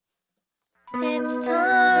It's time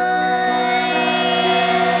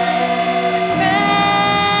for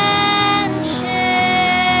Friendship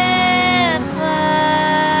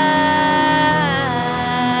Club.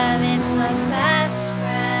 It's my best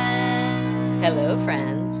friend. Hello,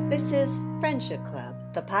 friends. This is Friendship Club,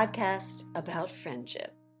 the podcast about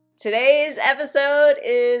friendship. Today's episode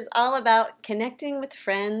is all about connecting with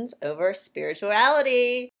friends over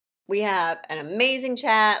spirituality. We have an amazing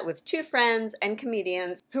chat with two friends and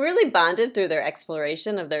comedians who really bonded through their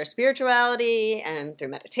exploration of their spirituality and through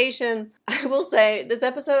meditation. I will say this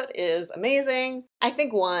episode is amazing. I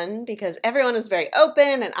think one, because everyone is very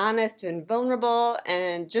open and honest and vulnerable,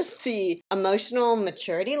 and just the emotional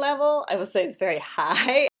maturity level, I will say, is very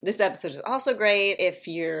high. This episode is also great if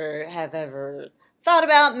you have ever thought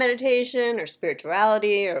about meditation or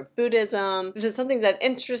spirituality or Buddhism. If it's something that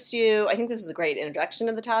interests you, I think this is a great introduction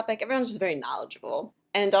to the topic. Everyone's just very knowledgeable.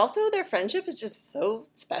 And also their friendship is just so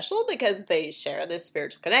special because they share this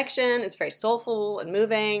spiritual connection. It's very soulful and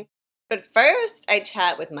moving. But first, I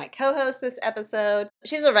chat with my co-host this episode.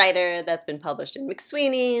 She's a writer that's been published in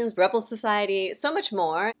McSweeney's, Rebel Society, so much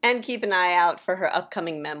more. And keep an eye out for her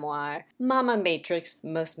upcoming memoir, Mama Matrix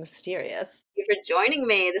Most Mysterious. Thank you for joining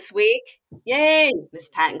me this week. Yay! Miss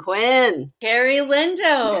Pat and Quinn. Carrie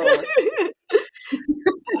Lindo.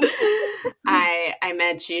 I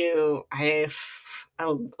met you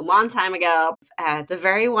a long time ago at the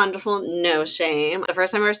very wonderful No Shame. The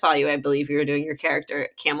first time I ever saw you, I believe you were doing your character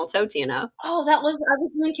Camel Toe Tina. Oh, I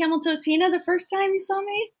was doing Camel Toe Tina the first time you saw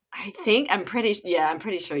me? I'm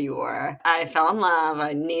pretty sure you were. I fell in love.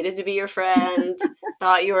 I needed to be your friend.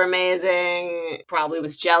 Thought you were amazing. Probably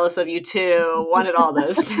was jealous of you too. Wanted all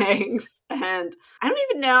those things. And I don't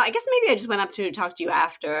even know. I guess maybe I just went up to talk to you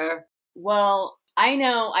after. Well,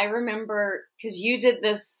 I remember because you did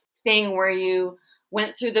this thing where you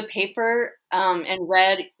went through the paper and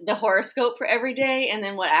read the horoscope for every day and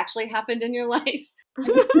then what actually happened in your life.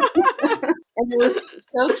 And it was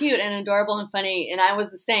so cute and adorable and funny. And I was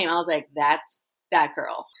the same. I was like, that's that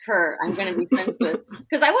girl. Her, I'm going to be friends with.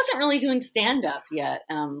 Because I wasn't really doing stand-up yet.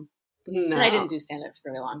 No. And I didn't do stand-up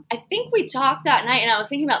for very long. I think we talked that night, and I was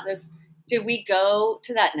thinking about this. Did we go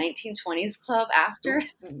to that 1920s club after?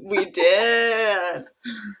 We did.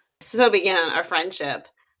 So began our friendship.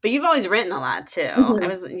 But you've always written a lot too.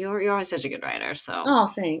 Mm-hmm. You're always such a good writer. So, Oh,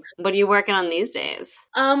 thanks. what are you working on these days?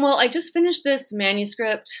 Well, I just finished this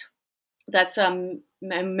manuscript. That's a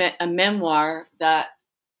memoir that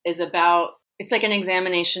is about. It's like an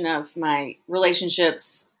examination of my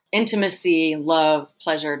relationships, intimacy, love,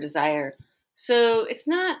 pleasure, desire. So it's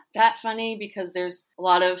not that funny because there's a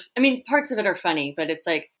lot of, parts of it are funny, but it's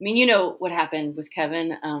like, you know what happened with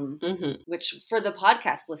Kevin, which for the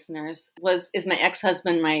podcast listeners is my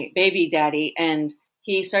ex-husband, my baby daddy. And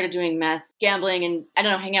he started doing meth, gambling, and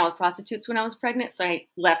hang out with prostitutes when I was pregnant. So I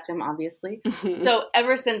left him, obviously. So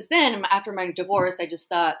ever since then, after my divorce, I just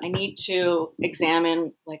thought I need to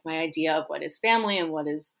examine like my idea of what is family and what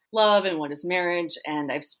is love and what is marriage.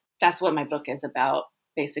 And that's what my book is about.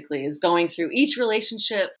 Basically, is going through each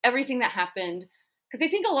relationship, everything that happened. Because I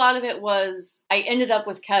think a lot of it was I ended up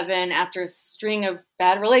with Kevin after a string of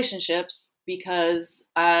bad relationships because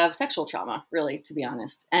of sexual trauma, really, to be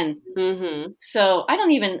honest. And so I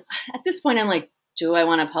don't even, at this point, I'm like, do I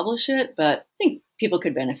want to publish it? But I think people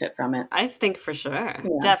could benefit from it. I think for sure.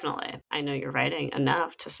 Yeah. Definitely. I know you're writing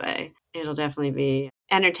enough to say it'll definitely be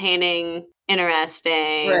entertaining,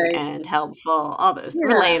 interesting, right, and helpful, all those,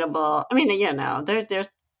 relatable. There's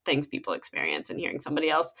things people experience, and hearing somebody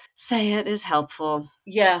else say it is helpful.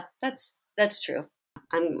 Yeah, that's true.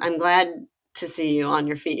 I'm glad to see you on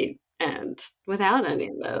your feet and without any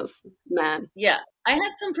of those men. Yeah, I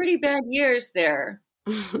had some pretty bad years there.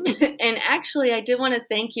 And actually, I did want to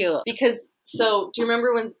thank you because, do you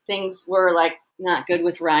remember when things were like not good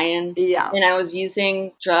with Ryan? Yeah. And I was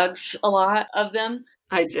using drugs, a lot of them.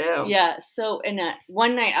 I do. Yeah. So,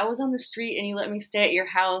 one night I was on the street and you let me stay at your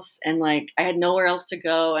house and like I had nowhere else to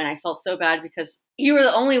go. And I felt so bad because you were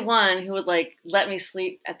the only one who would like let me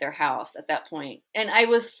sleep at their house at that point. And I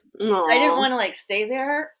didn't want to like stay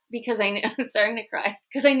there because I'm starting to cry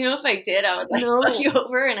because I knew if I did, I would like fuck you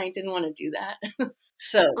over and I didn't want to do that.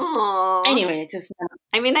 So anyway, it just...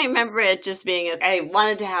 I remember it just being, I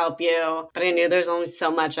wanted to help you, but I knew there's only so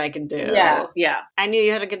much I could do. Yeah. I knew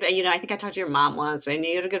you had a good, I think I talked to your mom once. I knew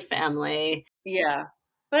you had a good family. Yeah.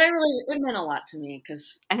 But it meant a lot to me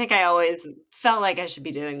because... I think I always felt like I should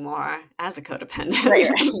be doing more as a codependent. Right.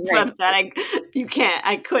 But that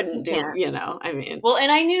I couldn't do, Well,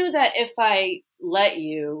 and I knew that if I let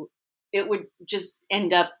you, it would just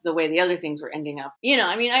end up the way the other things were ending up.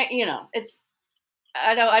 It's...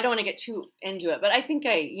 I don't want to get too into it, but I think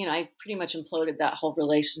I pretty much imploded that whole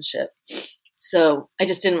relationship. So I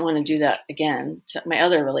just didn't want to do that again to my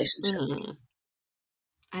other relationships. Mhm.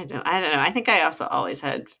 I don't know. I think I also always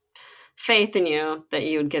had faith in you that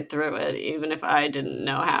you would get through it, even if I didn't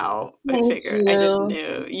know how. Thank I just you.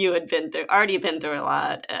 knew you had already been through a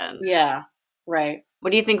lot. And Yeah, right.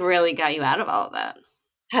 what do you think really got you out of all of that?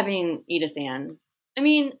 Having Edith Ann. I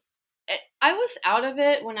mean, I was out of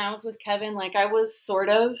it when I was with Kevin. Like I was sort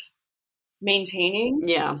of maintaining.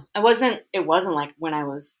 Yeah. It wasn't like when I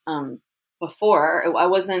was before. I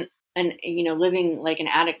wasn't living like an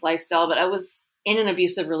addict lifestyle, but I was in an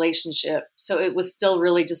abusive relationship. So it was still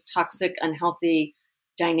really just toxic, unhealthy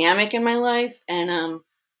dynamic in my life. And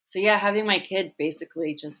so yeah, having my kid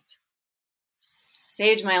basically just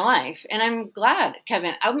saved my life. And I'm glad,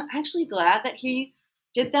 Kevin. I'm actually glad that he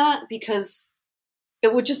did that because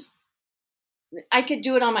it would just I could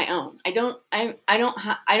do it on my own. Now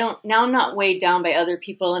I'm not weighed down by other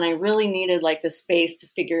people, and I really needed like the space to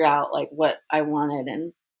figure out like what I wanted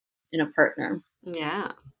in a partner.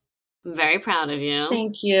 Yeah. I'm very proud of you.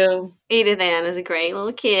 Thank you. Edith Ann is a great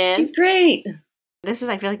little kid. She's great. This is,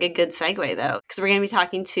 I feel like, a good segue, though, because we're going to be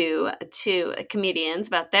talking to two comedians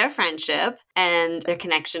about their friendship and their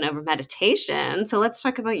connection over meditation. So let's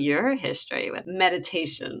talk about your history with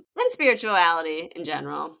meditation and spirituality in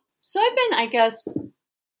general. So I've been, I guess,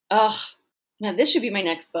 man, this should be my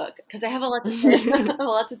next book because I have a lot to say, I have a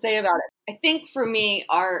lot to say about it. I think for me,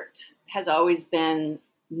 art has always been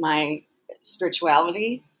my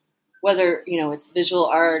spirituality. Whether, it's visual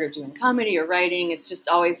art or doing comedy or writing, it's just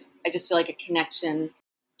always, I just feel like a connection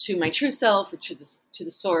to my true self or to the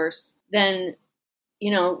source. Then,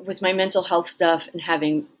 with my mental health stuff and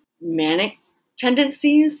having manic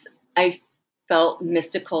tendencies, I felt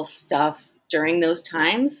mystical stuff during those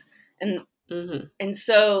times. And and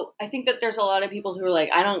so I think that there's a lot of people who are like,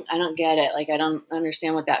 I don't get it. Like, I don't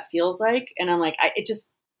understand what that feels like. And I'm like, it's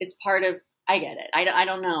part of, I get it. I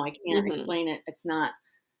don't know. I can't explain it.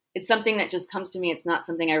 It's something that just comes to me. It's not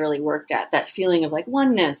something I really worked at, that feeling of like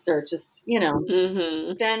oneness or just,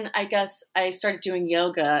 Then I guess I started doing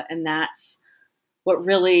yoga, and that's what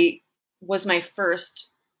really was my first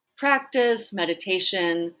practice,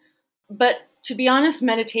 meditation. But to be honest,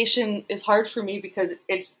 meditation is hard for me because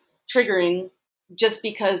it's triggering just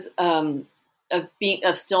because of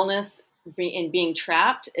stillness and being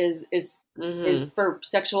trapped is for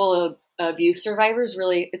sexual abuse survivors.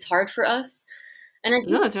 Really, it's hard for us. And I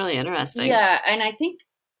think, no, it's really interesting. Yeah, and I think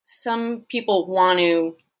some people want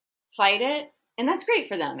to fight it, and that's great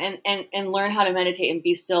for them, and learn how to meditate and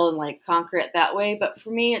be still and like conquer it that way. But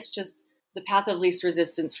for me, it's just the path of least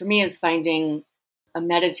resistance. For me, is finding a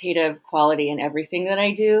meditative quality in everything that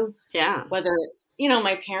I do. Yeah, whether it's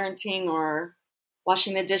my parenting or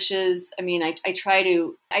washing the dishes. I mean, I try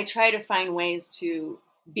to find ways to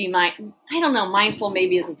be mindful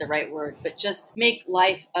maybe isn't the right word, but just make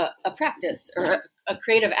life a practice or a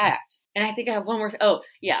creative act. And I think I have one more. Oh,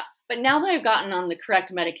 yeah. But now that I've gotten on the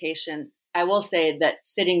correct medication, I will say that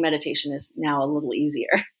sitting meditation is now a little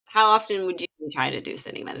easier. How often would you try to do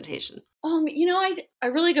sitting meditation? I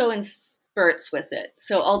really go in spurts with it.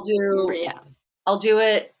 So I'll do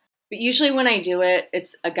it. But usually when I do it,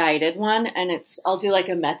 it's a guided one, and I'll do like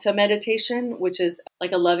a metta meditation, which is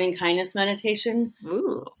like a loving kindness meditation.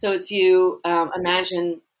 Ooh. So it's you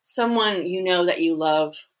imagine someone that you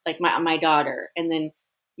love, like my daughter, and then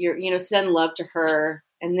you're send love to her,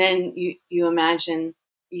 and then you imagine,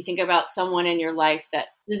 you think about someone in your life that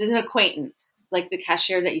this is an acquaintance, like the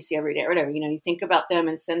cashier that you see every day or whatever. You think about them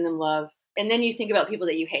and send them love, and then you think about people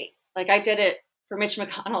that you hate. Like I did it for Mitch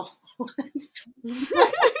McConnell once.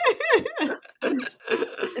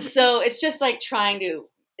 So it's just like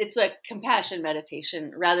it's like compassion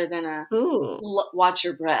meditation rather than watch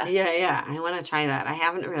your breath. Yeah. I want to try that. I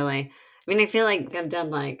haven't really. I mean, I feel like I've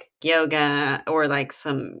done like yoga or like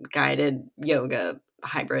some guided yoga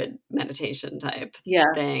hybrid meditation type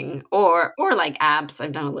thing, or like apps.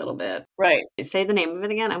 I've done a little bit. Right. Say the name of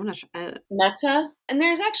it again. I want to try it. Metta. And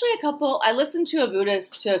there's actually a couple. I listened to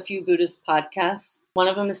a few Buddhist podcasts. One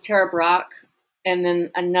of them is Tara Brach, and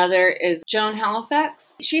then another is Joan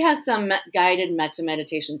Halifax. She has some guided metta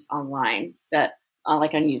meditations online that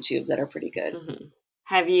like on YouTube that are pretty good. Mm-hmm.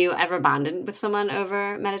 Have you ever bonded with someone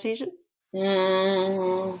over meditation?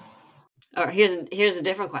 Or here's a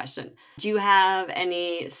different question. Do you have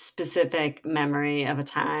any specific memory of a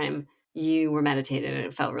time you were meditating and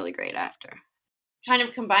it felt really great after? Kind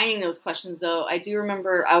of combining those questions, though, I do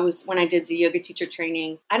remember when I did the yoga teacher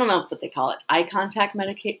training, I don't know what they call it, eye contact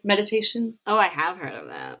meditation. Oh, I have heard of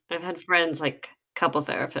that. I've had friends, like couple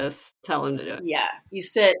therapists, tell them to do it. Yeah, you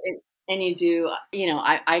sit and you do,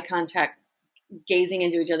 eye contact, gazing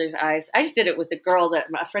into each other's eyes. I just did it with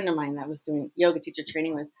a friend of mine that I was doing yoga teacher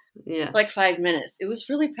training with Yeah. for like 5 minutes. It was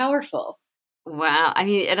really powerful. Wow. I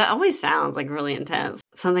mean, it always sounds like really intense.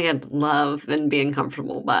 Something I'd love and be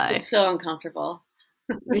uncomfortable by. It's so uncomfortable.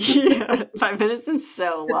 Yeah, 5 minutes is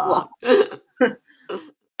so long.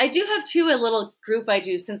 I do have a little group I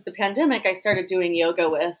do since the pandemic I started doing yoga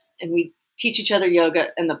with, and we teach each other yoga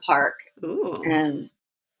in the park. Ooh. And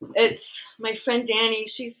it's my friend Danny.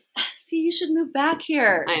 You should move back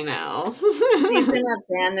here. I know. She's in a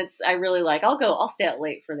band I really like. I'll stay out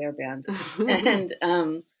late for their band.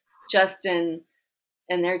 And Justin,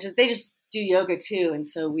 and they just do yoga too. And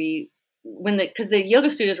so because the yoga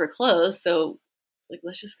studios were closed, so like,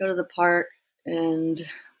 let's just go to the park and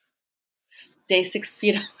stay 6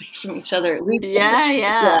 feet away from each other.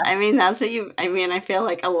 Yeah. I mean, I feel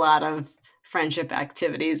like a lot of friendship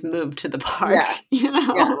activities moved to the park,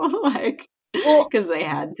 like, because they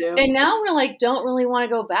had to. And now we're like, don't really want to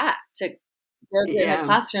go back to yoga in the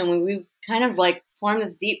classroom. We kind of like form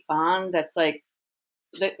this deep bond that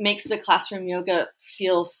makes the classroom yoga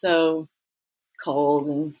feel so cold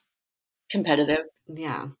and competitive.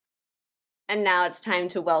 Yeah. And now it's time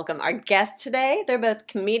to welcome our guests today. They're both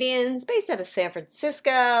comedians based out of San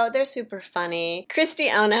Francisco. They're super funny.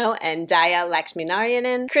 Kristi Ono and Daya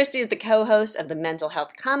Lakshminarayanan. Kristi is the co-host of the Mental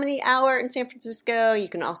Health Comedy Hour in San Francisco. You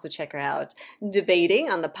can also check her out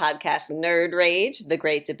debating on the podcast Nerd Rage, The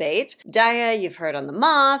Great Debate. Daya, you've heard on The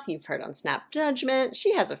Moth. You've heard on Snap Judgment.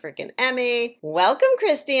 She has a freaking Emmy. Welcome,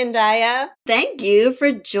 Kristi and Daya. Thank you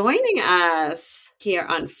for joining us here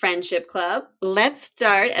on Friendship Club. Let's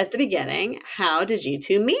start at the beginning. How did you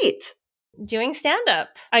two meet? Doing stand-up.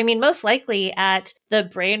 I mean, most likely at the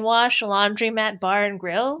Brainwash Laundromat Bar and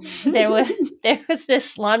Grill. There was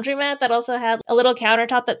this laundromat that also had a little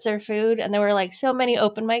countertop that served food, and there were like so many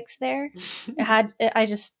open mics there. I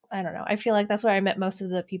don't know. I feel like that's where I met most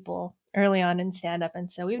of the people early on in stand-up,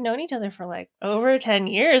 and so we've known each other for like over 10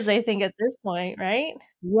 years, I think, at this point, right?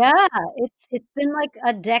 Yeah, it's been like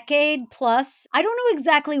a decade plus. I don't know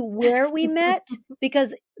exactly where we met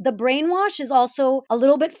because the Brainwash is also a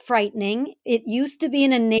little bit frightening. It used to be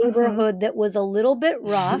in a neighborhood that was a little bit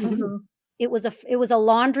rough. It was a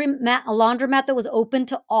laundromat that was open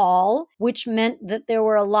to all, which meant that there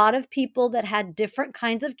were a lot of people that had different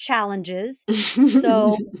kinds of challenges.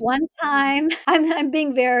 So one time, I'm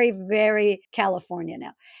being very, very California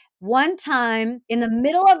now. One time in the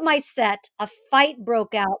middle of my set, a fight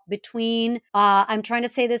broke out between, I'm trying to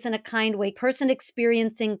say this in a kind way, person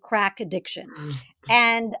experiencing crack addiction.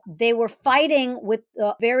 And they were fighting with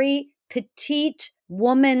a very petite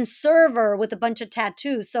woman server with a bunch of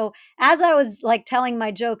tattoos. So as I was like telling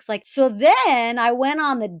my jokes, like, so then I went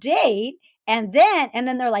on the date and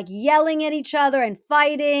then they're like yelling at each other and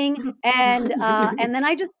fighting. And then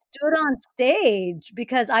I just stood on stage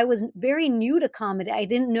because I was very new to comedy. I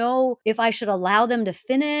didn't know if I should allow them to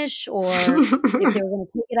finish or if they were going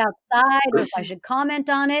to take it outside or if I should comment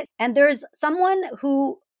on it. And there's someone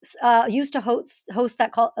who used to host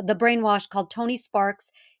that called the Brainwash called Tony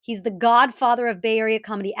Sparks. He's the godfather of Bay Area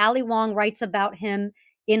comedy. Ali Wong writes about him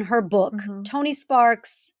in her book. Tony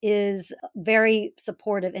Sparks is very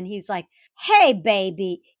supportive and he's like, hey,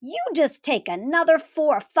 baby, you just take another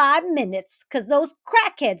 4 or 5 minutes because those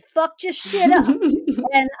crackheads fucked your shit up.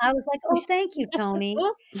 And I was like, oh, thank you, Tony.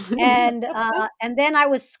 And then I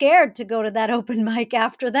was scared to go to that open mic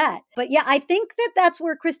after that. But yeah, I think that's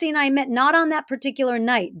where Kristi and I met, not on that particular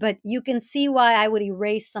night, but you can see why I would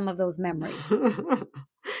erase some of those memories.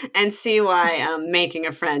 And see why making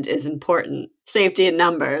a friend is important. Safety in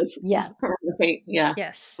numbers. Yes. Yeah.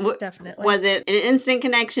 Yes, definitely. Was it an instant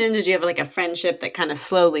connection? Did you have like a friendship that kind of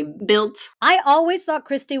slowly built? I always thought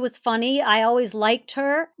Kristi was funny. I always liked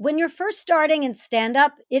her. When you're first starting in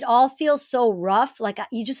stand-up, it all feels so rough. Like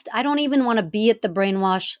I don't even want to be at the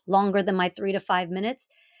Brainwash longer than my 3 to 5 minutes.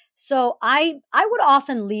 So I would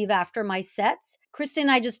often leave after my sets. Kristi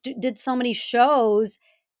and I just did so many shows.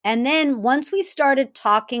 And then once we started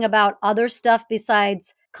talking about other stuff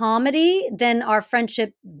besides comedy, then our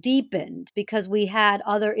friendship deepened because we had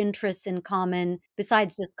other interests in common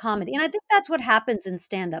besides just comedy. And I think that's what happens in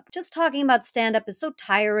stand-up. Just talking about stand-up is so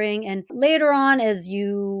tiring. And later on, as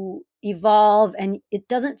you evolve and it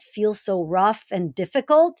doesn't feel so rough and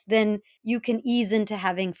difficult, then you can ease into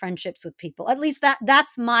having friendships with people. At least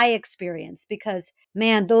that's my experience because,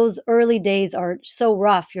 man, those early days are so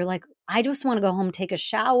rough. You're like, I just want to go home, take a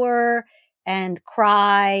shower and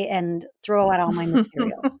cry and throw out all my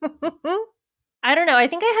material. I don't know. I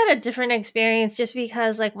think I had a different experience just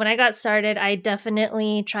because like when I got started, I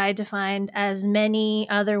definitely tried to find as many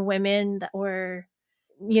other women that were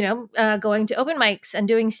going to open mics and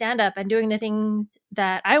doing stand up and doing the thing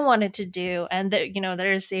that I wanted to do. And that,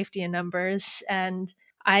 there's safety in numbers. And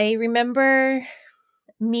I remember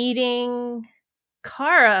meeting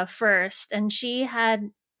Kara first, and she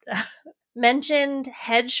had mentioned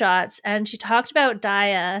headshots, and she talked about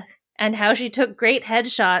Daya and how she took great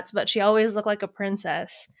headshots, but she always looked like a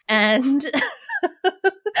princess. And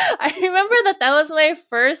I remember that was my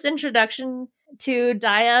first introduction to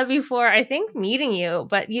Daya before, I think, meeting you.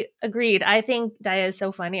 But you agreed. I think Daya is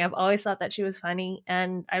so funny. I've always thought that she was funny,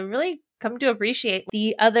 and I really come to appreciate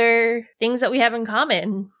the other things that we have in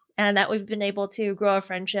common, and that we've been able to grow a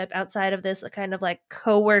friendship outside of this kind of like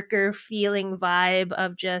coworker feeling vibe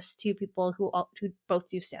of just two people who both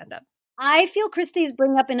do stand up. I feel Christy's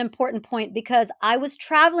bringing up an important point because I was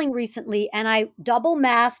traveling recently and I double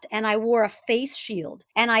masked and I wore a face shield,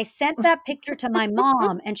 and I sent that picture to my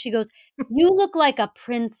mom and she goes, "You look like a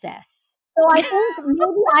princess." So I think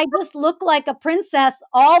maybe I just look like a princess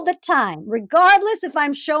all the time, regardless if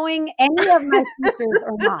I'm showing any of my features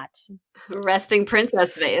or not. Resting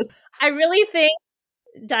princess face. I really think,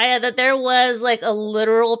 Daya, that there was like a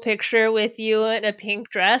literal picture with you in a pink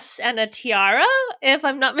dress and a tiara, if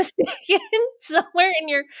I'm not mistaken, somewhere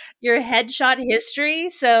in your headshot history.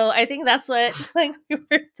 So I think that's what like we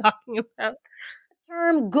were talking about.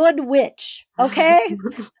 Term good witch, okay?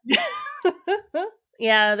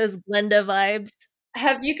 Yeah, those Glenda vibes.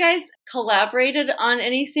 Have you guys collaborated on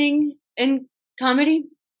anything in comedy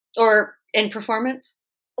or in performance?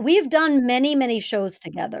 We've done many, many shows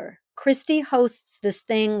together. Christy hosts this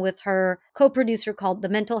thing with her co-producer called the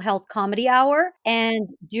Mental Health Comedy Hour. And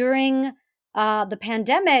during the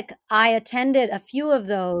pandemic, I attended a few of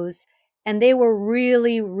those, and they were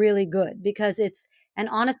really, really good because it's an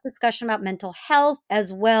honest discussion about mental health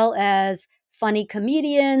as well as funny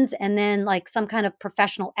comedians and then like some kind of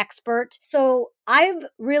professional expert. So I've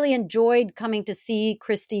really enjoyed coming to see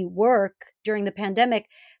Christy work during the pandemic,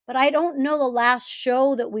 but I don't know the last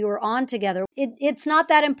show that we were on together. It's not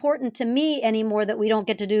that important to me anymore that we don't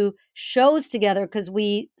get to do shows together because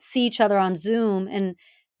we see each other on Zoom. And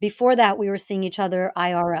before that, we were seeing each other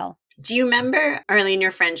IRL. Do you remember early in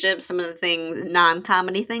your friendship, some of the things,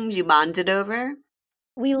 non-comedy things you bonded over?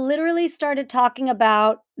 We literally started talking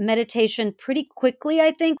about meditation pretty quickly,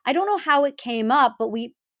 I think. I don't know how it came up, but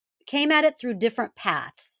we came at it through different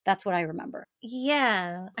paths. That's what I remember.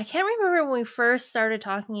 Yeah. I can't remember when we first started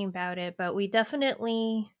talking about it, but we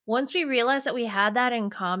definitely, once we realized that we had that in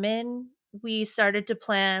common, we started to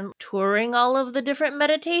plan touring all of the different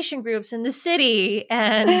meditation groups in the city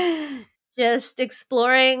and just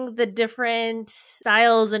exploring the different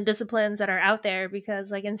styles and disciplines that are out there, because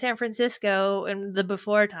like in San Francisco in the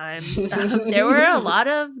before times, there were a lot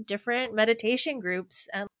of different meditation groups.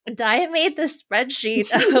 And Daya made this spreadsheet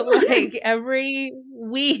of like every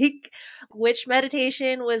week which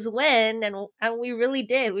meditation was when, and we really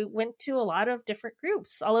did. We went to a lot of different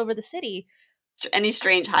groups all over the city. Any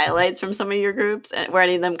strange highlights from some of your groups? Were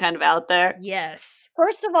any of them kind of out there? Yes.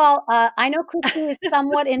 First of all, I know Christy is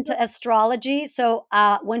somewhat into astrology. So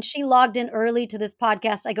when she logged in early to this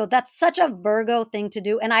podcast, I go, "That's such a Virgo thing to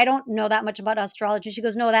do." And I don't know that much about astrology. She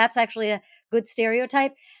goes, "No, that's actually a good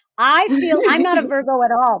stereotype." I feel I'm not a Virgo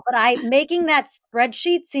at all, but making that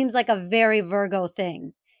spreadsheet seems like a very Virgo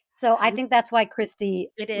thing. So I think that's why Christy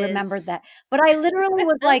remembered that. But I literally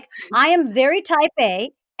was like, I am very type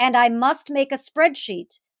A, and I must make a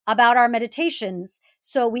spreadsheet about our meditations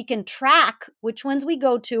so we can track which ones we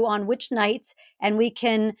go to on which nights, and we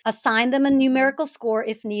can assign them a numerical score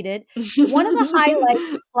if needed. One of the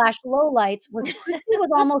highlights / lowlights was Christy was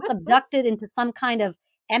almost abducted into some kind of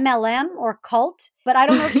MLM or cult, but I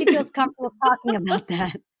don't know if she feels comfortable talking about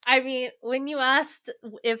that. I mean, when you asked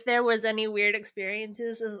if there was any weird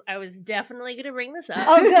experiences, I was definitely going to bring this up.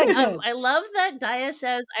 Oh, good. I love that Daya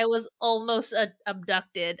says I was almost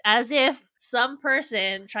abducted, as if some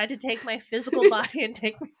person tried to take my physical body and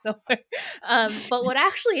take me somewhere. But what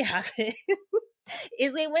actually happened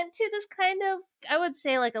is we went to this kind of, I would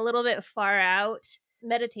say like a little bit far out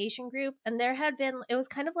meditation group. And it was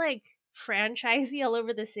kind of like franchisey all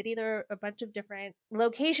over the city. There were a bunch of different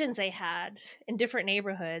locations they had in different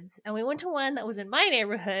neighborhoods. And we went to one that was in my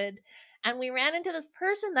neighborhood, and we ran into this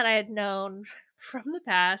person that I had known from the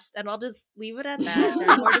past, and I'll just leave it at that. There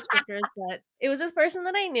are more descriptors, but it was this person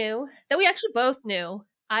that I knew, that we actually both knew.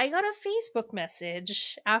 I got a Facebook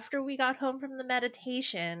message after we got home from the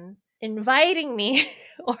meditation inviting me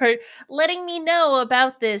or letting me know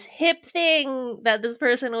about this hip thing that this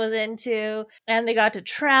person was into, and they got to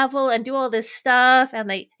travel and do all this stuff,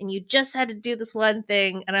 and you just had to do this one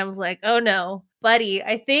thing. And I was like, oh no, buddy,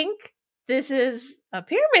 I think this is a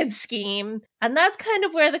pyramid scheme. And that's kind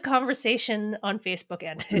of where the conversation on Facebook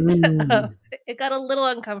ended. It got a little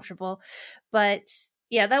uncomfortable. But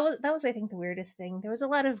yeah, that was I think the weirdest thing. There was a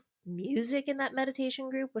lot of music in that meditation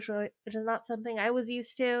group, which is not something I was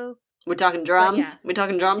used to. We're talking drums. yeah. We're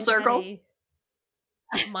talking drum It had circle. a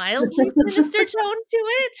mildly sinister tone to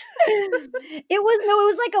it. It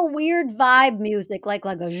was like a weird vibe music, like a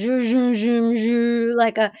zhoo, zhoo, zhoo, zhoo,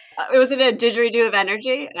 like a Was it a didgeridoo of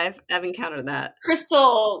energy? I've encountered that.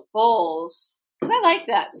 Crystal bowls. Because I like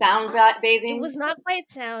that sound bathing. It was not quite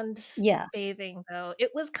sound yeah. bathing though.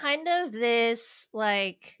 It was kind of this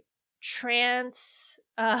like trance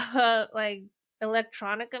like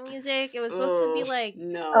electronica music. It was supposed to be like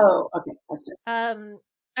no. Oh, okay. Gotcha.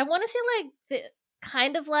 I want to say like the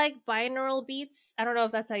kind of like binaural beats. I don't know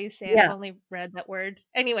if that's how you say it. Yeah. I've only read that word.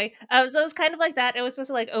 Anyway, so it was kind of like that. It was supposed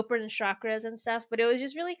to like open chakras and stuff, but it was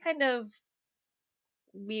just really kind of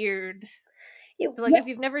weird. Like if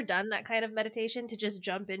you've never done that kind of meditation, to just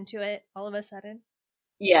jump into it all of a sudden.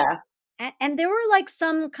 Yeah. And there were like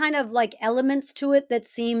some kind of like elements to it that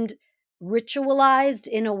seemed ritualized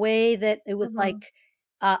in a way that it was like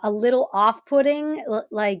a little off-putting.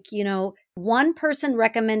 Like, one person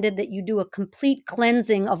recommended that you do a complete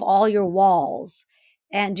cleansing of all your walls.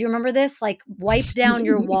 And do you remember this? Like wipe down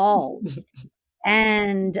your walls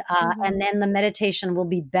and then the meditation will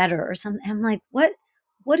be better or something. I'm like,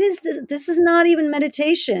 what is this? This is not even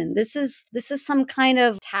meditation. This is some kind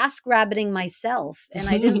of task rabbiting myself. And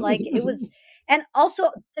I didn't like it. It was, and also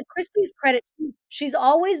to Christy's credit, she's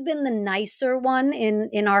always been the nicer one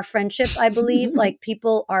in our friendship, I believe. Like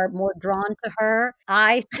people are more drawn to her.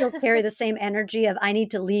 I still carry the same energy of I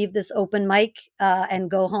need to leave this open mic and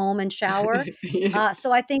go home and shower.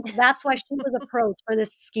 So I think that's why she was approached for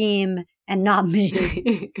this scheme and not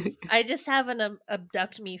me. I just have an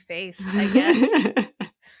abduct me face, I guess.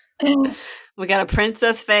 We got a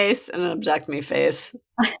princess face and an abduct me face.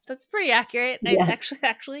 That's pretty accurate. Yes.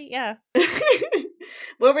 Actually, yeah.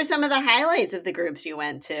 What were some of the highlights of the groups you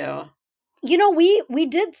went to? We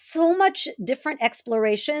did so much different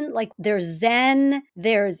exploration. Like there's Zen,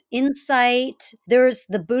 there's Insight, there's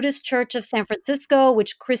the Buddhist Church of San Francisco,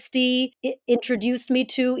 which Christy introduced me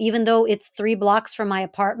to, even though it's 3 blocks from my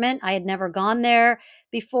apartment. I had never gone there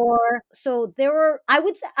before. So there were, I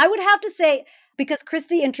would have to say, because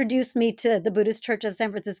Christy introduced me to the Buddhist Church of San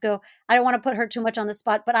Francisco, I don't want to put her too much on the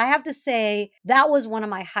spot, but I have to say that was one of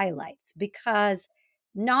my highlights, because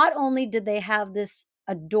not only did they have this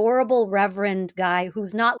adorable reverend guy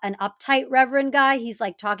who's not an uptight reverend guy, he's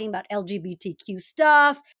like talking about LGBTQ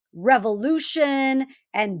stuff, revolution,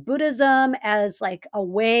 and Buddhism as like a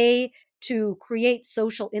way to create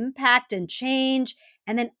social impact and change.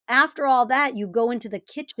 And then after all that, you go into the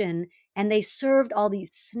kitchen and they served all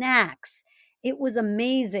these snacks. It was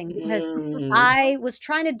amazing because I was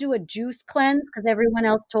trying to do a juice cleanse because everyone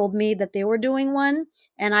else told me that they were doing one.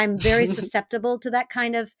 And I'm very susceptible to that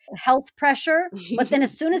kind of health pressure. But then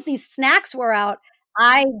as soon as these snacks were out,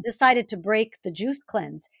 I decided to break the juice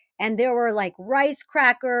cleanse. And there were like rice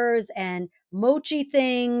crackers and mochi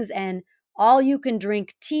things and all you can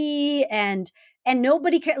drink tea and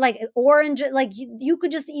nobody cared, like orange, like you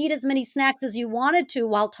could just eat as many snacks as you wanted to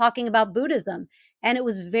while talking about Buddhism. And it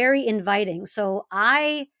was very inviting. So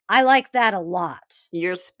I like that a lot.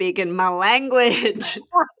 You're speaking my language.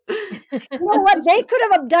 You know what? They could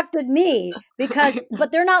have abducted me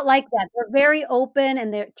but they're not like that. They're very open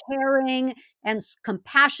and they're caring and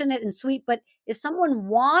compassionate and sweet. But if someone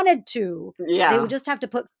wanted to, they would just have to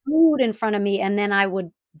put food in front of me and then I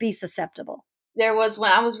would be susceptible. There was,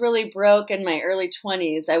 when I was really broke in my early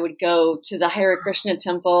 20s, I would go to the Hare Krishna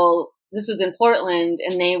temple. This was in Portland,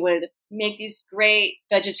 and they would make these great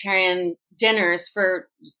vegetarian dinners for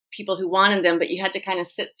people who wanted them, but you had to kind of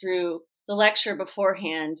sit through the lecture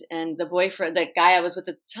beforehand. And the boyfriend, the guy I was with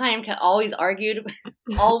at the time, always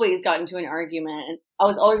always got into an argument. And I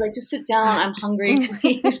was always like, just sit down. I'm hungry,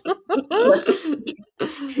 please.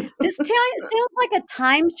 This sounds like a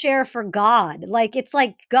timeshare for God. Like, it's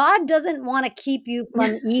like God doesn't want to keep you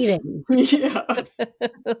from eating.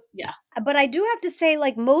 Yeah. But I do have to say,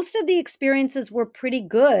 like, most of the experiences were pretty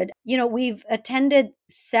good. We've attended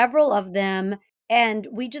several of them and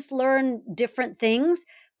we just learned different things.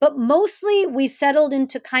 But mostly we settled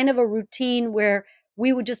into kind of a routine where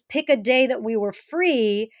we would just pick a day that we were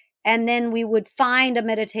free and then we would find a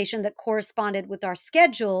meditation that corresponded with our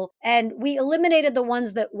schedule. And we eliminated the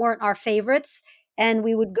ones that weren't our favorites. and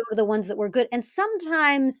we would go to the ones that were good. And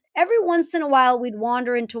sometimes, every once in a while, we'd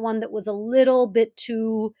wander into one that was a little bit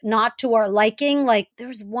too not to our liking. Like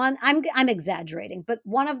there's one, I'm exaggerating, but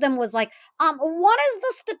one of them was like, what is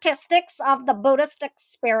the statistics of the Buddhist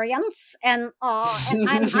experience? And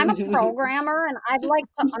I'm a programmer, and I'd like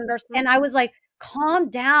to understand. And I was like, calm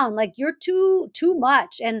down, like you're too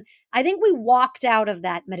much. And I think we walked out of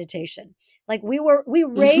that meditation. Like we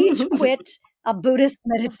rage quit a Buddhist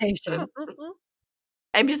meditation.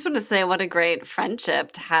 I just want to say what a great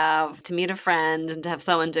friendship to meet a friend and to have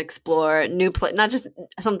someone to explore not just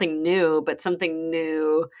something new, but something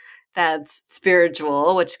new that's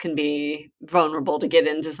spiritual, which can be vulnerable to get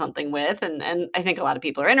into something with. And I think a lot of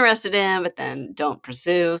people are interested in, but then don't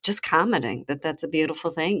pursue. Just commenting that's a beautiful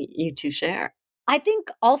thing you two share. I think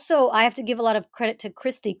also I have to give a lot of credit to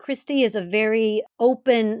Christy. Christy is a very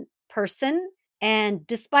open person. And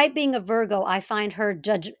despite being a Virgo, I find her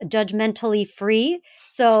judgmentally free.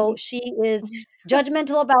 So she is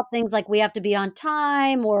judgmental about things like we have to be on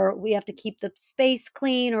time or we have to keep the space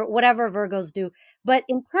clean or whatever Virgos do. But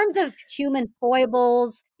in terms of human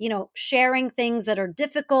foibles, sharing things that are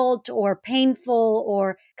difficult or painful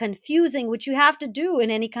or confusing, which you have to do in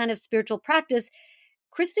any kind of spiritual practice,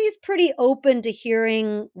 Christy's pretty open to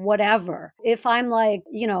hearing whatever. If I'm like,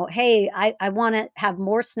 hey, I want to have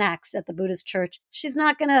more snacks at the Buddhist church, she's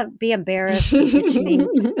not going to be embarrassed and bitch me.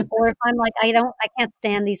 Or if I'm like, I can't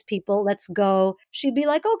stand these people, let's go. She'd be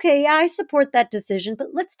like, okay, yeah, I support that decision, but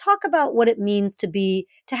let's talk about what it means to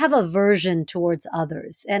have aversion towards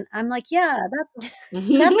others. And I'm like, yeah, that's a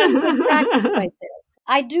good practice right there.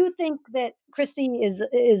 I do think that Christy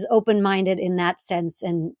is open-minded in that sense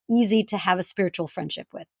and easy to have a spiritual friendship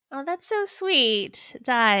with. Oh, that's so sweet,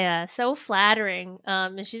 Daya. So flattering.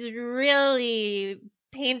 She's really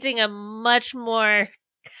painting a much more,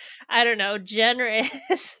 I don't know,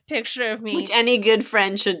 generous picture of me. Which any good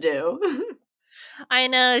friend should do. I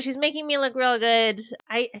know. She's making me look real good.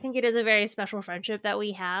 I think it is a very special friendship that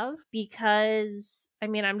we have because,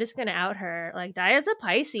 I'm just going to out her. Like, Daya's a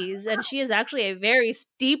Pisces, and she is actually a very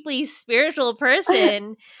deeply spiritual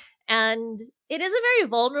person. And it is a very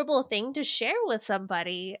vulnerable thing to share with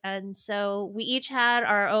somebody. And so we each had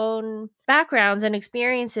our own backgrounds and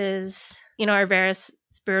experiences, our various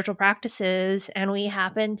spiritual practices, and we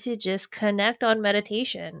happened to just connect on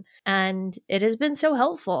meditation. And it has been so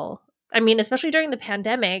helpful. Especially during the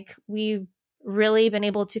pandemic, we've really been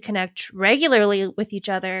able to connect regularly with each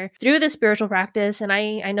other through the spiritual practice. And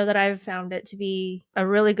I know that I've found it to be a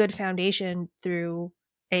really good foundation through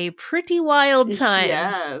a pretty wild time.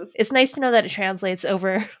 Yes. It's nice to know that it translates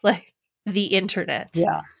over like the internet.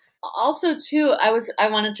 Yeah. Also, too, I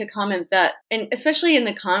wanted to comment that, and especially in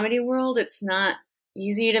the comedy world, it's not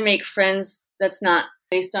easy to make friends that's not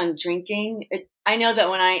based on drinking. I know that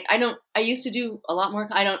when I used to do a lot more,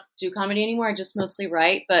 I don't do comedy anymore. I just mostly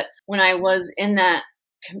write. But when I was in that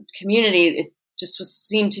community, it just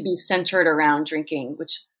seemed to be centered around drinking,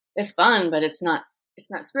 which is fun, but it's not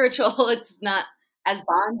spiritual. It's not as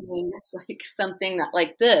bonding as like something that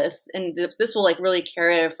like this. And this will like really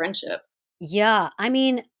carry a friendship. Yeah.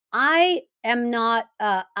 I am not,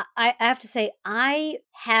 I have to say, I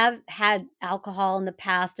have had alcohol in the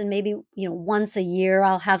past and maybe, once a year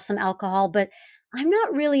I'll have some alcohol, but I'm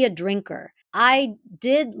not really a drinker. I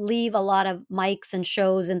did leave a lot of mics and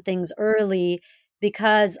shows and things early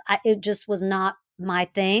because it just was not my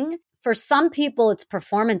thing. For some people, it's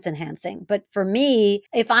performance enhancing. But for me,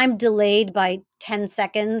 if I'm delayed by 10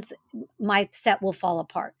 seconds, my set will fall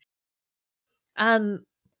apart.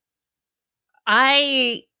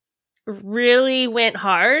 I really went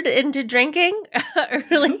hard into drinking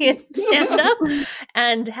early in stand-up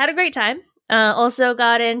and had a great time. Also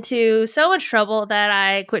got into so much trouble that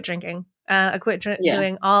I quit drinking. I quit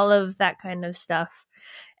doing all of that kind of stuff.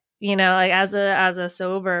 Like as a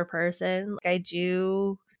sober person, I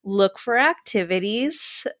do look for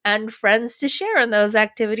activities and friends to share in those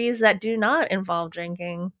activities that do not involve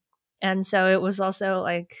drinking. And so it was also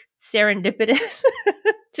like serendipitous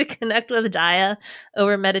to connect with Daya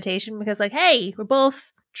over meditation because like, hey, we're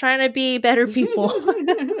both trying to be better people.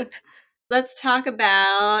 Let's talk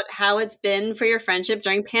about how it's been for your friendship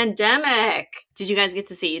during pandemic. Did you guys get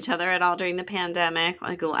to see each other at all during the pandemic?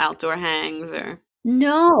 Like little outdoor hangs or?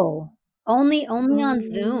 No, only on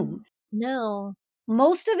Zoom. No.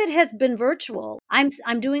 Most of it has been virtual. I'm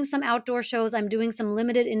doing some outdoor shows. I'm doing some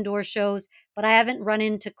limited indoor shows, but I haven't run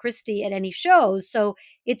into Christy at any shows. So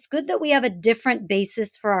it's good that we have a different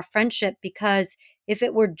basis for our friendship because if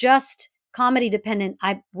it were just comedy dependent,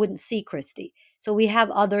 I wouldn't see Christy. So we have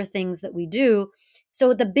other things that we do.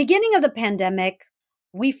 So at the beginning of the pandemic,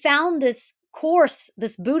 we found this course,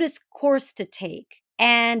 this Buddhist course to take.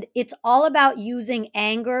 And it's all about using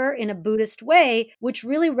anger in a Buddhist way, which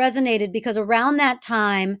really resonated because around that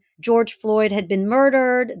time, George Floyd had been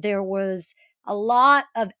murdered. There was a lot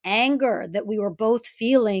of anger that we were both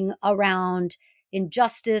feeling around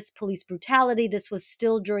injustice, police brutality. This was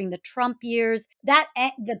still during the Trump years.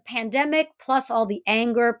 The pandemic plus all the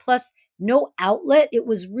anger plus no outlet. It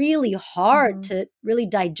was really hard to really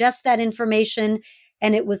digest that information,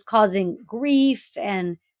 and it was causing grief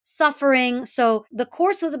and suffering. So the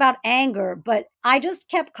course was about anger, but I just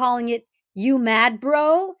kept calling it "You Mad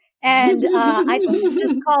Bro." And I think it's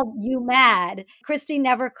just called "You Mad." Christy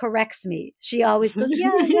never corrects me. She always goes,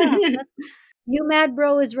 yeah, "You Mad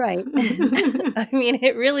Bro" is right. I mean,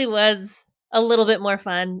 it really was a little bit more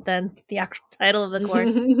fun than the actual title of the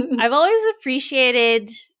course. I've always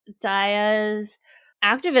appreciated Daya's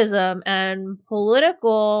activism and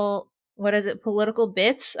political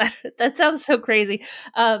bits? That sounds so crazy.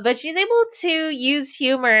 But she's able to use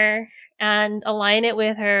humor and align it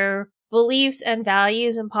with her beliefs and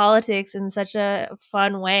values and politics in such a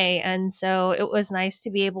fun way. And so it was nice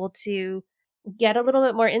to be able to get a little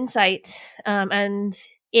bit more insight and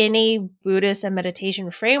in a Buddhist and meditation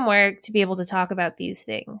framework to be able to talk about these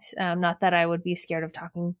things. Not that I would be scared of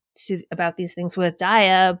talking about these things with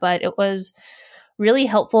Daya, but it was really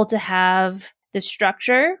helpful to have the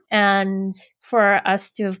structure and for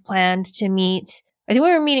us to have planned to meet. I think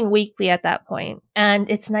we were meeting weekly at that point. And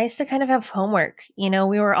it's nice to kind of have homework. You know,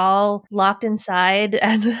 we were all locked inside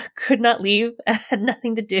and could not leave, had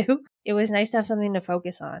nothing to do. It was nice to have something to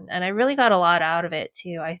focus on. And I really got a lot out of it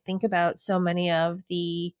too. I think about so many of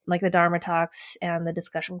the Dharma talks and the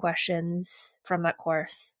discussion questions from that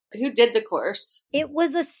course. Who did the course? It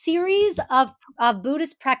was a series of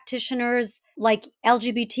Buddhist practitioners, like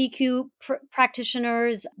LGBTQ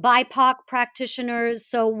practitioners, BIPOC practitioners.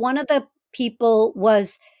 So one of the people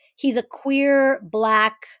he's a queer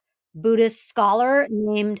Black Buddhist scholar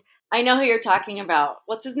named... I know who you're talking about.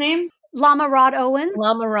 What's his name? Lama Rod Owens.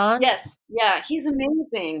 Lama Rod? Yes. Yeah, he's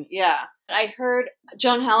amazing. Yeah. I heard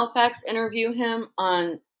Joan Halifax interview him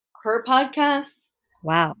on her podcast.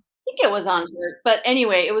 Wow. I think it was on hers. But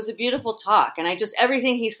anyway, it was a beautiful talk. And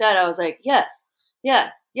everything he said, I was like, yes,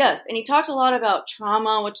 yes, yes. And he talked a lot about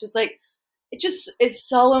trauma, which is it just is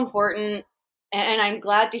so important. And I'm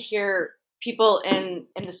glad to hear people in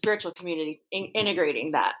the spiritual community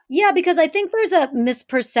integrating that. Yeah, because I think there's a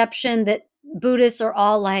misperception that Buddhists are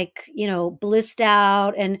all blissed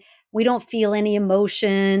out and we don't feel any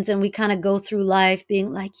emotions and we kind of go through life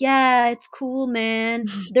being like, yeah, it's cool, man.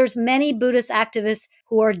 There's many Buddhist activists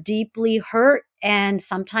who are deeply hurt and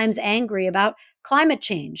sometimes angry about climate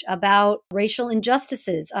change, about racial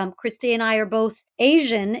injustices. Christy and I are both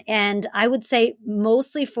Asian, and I would say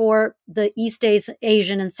mostly for the East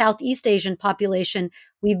Asian and Southeast Asian population,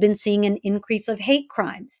 we've been seeing an increase of hate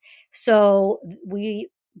crimes. So we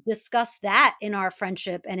discuss that in our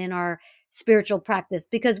friendship and in our spiritual practice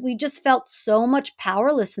because we just felt so much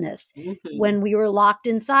powerlessness when we were locked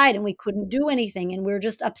inside and we couldn't do anything and we were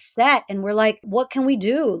just upset and we're like, what can we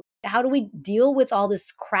do? How do we deal with all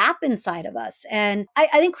this crap inside of us? And I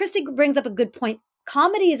think Christy brings up a good point.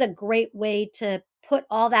 Comedy is a great way to put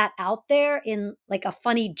all that out there in a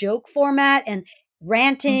funny joke format, and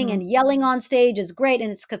ranting and yelling on stage is great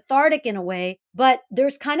and it's cathartic in a way, but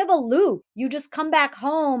there's kind of a loop. You just come back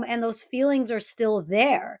home and those feelings are still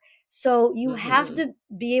there. So you have to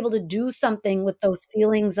be able to do something with those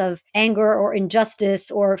feelings of anger or injustice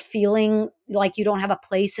or feeling like you don't have a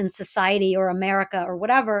place in society or America or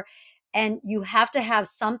whatever. And you have to have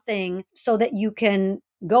something so that you can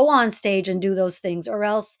go on stage and do those things, or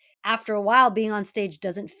else after a while being on stage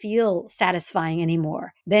doesn't feel satisfying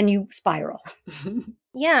anymore. Then you spiral.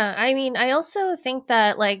 Yeah, I mean, I also think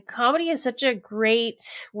that comedy is such a great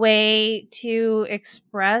way to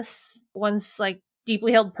express one's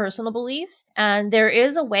deeply held personal beliefs. And there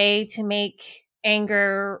is a way to make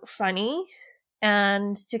anger funny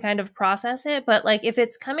and to kind of process it. But if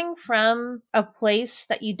it's coming from a place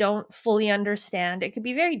that you don't fully understand, it could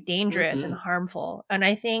be very dangerous and harmful. And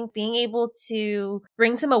I think being able to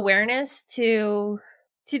bring some awareness to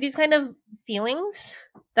these kind of feelings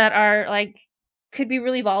that are could be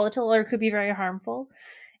really volatile or could be very harmful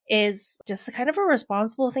is just a kind of a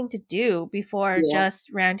responsible thing to do before just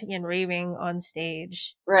ranting and raving on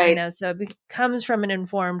stage. Right. So it comes from an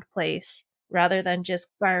informed place rather than just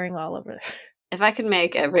firing all over. If I could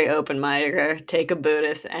make every open micer take a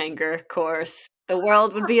Buddhist anger course, the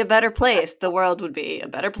world would be a better place. The world would be a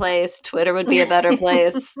better place. Twitter would be a better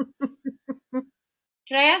place. Can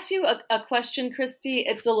I ask you a question, Christy?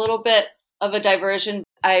 It's a little bit of a diversion.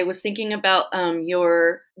 I was thinking about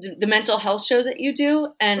the mental health show that you do,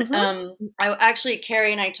 and I actually,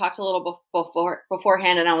 Carrie and I talked a little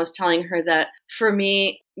beforehand, and I was telling her that for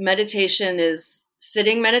me,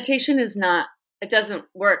 sitting meditation is not. It doesn't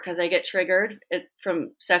work because I get triggered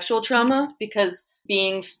from sexual trauma, because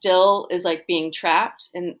being still is like being trapped,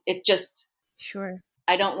 and it just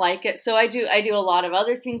I don't like it. So I do a lot of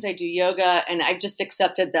other things. I do yoga, and I've just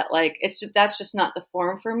accepted that that's just not the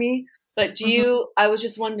form for me. But I was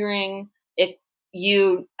just wondering if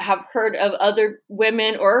you have heard of other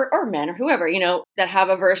women or men or whoever, that have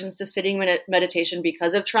aversions to sitting meditation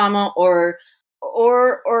because of trauma, or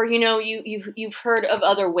you've heard of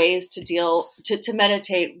other ways to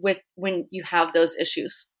meditate with when you have those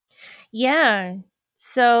issues. Yeah.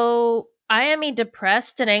 So I am a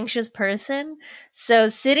depressed and anxious person. So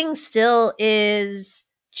sitting still is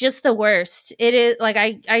just the worst. It is like,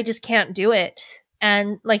 I just can't do it.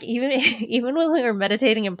 And like, even when we were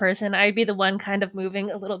meditating in person, I'd be the one kind of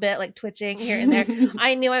moving a little bit, like twitching here and there.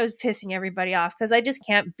 I knew I was pissing everybody off because I just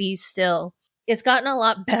can't be still. It's gotten a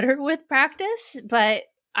lot better with practice, but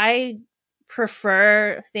I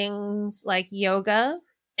prefer things like yoga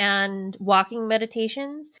and walking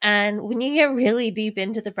meditations. And when you get really deep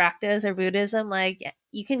into the practice or Buddhism, like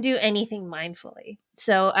you can do anything mindfully.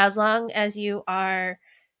 So as long as you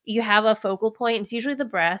have a focal point, it's usually the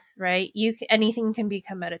breath, right? Anything can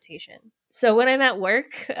become meditation. So when I'm at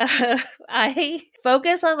work, I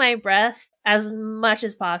focus on my breath as much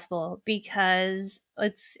as possible because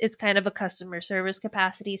it's kind of a customer service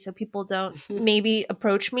capacity. So people don't maybe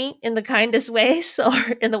approach me in the kindest ways or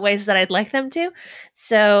in the ways that I'd like them to.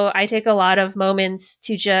 So I take a lot of moments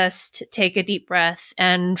to just take a deep breath.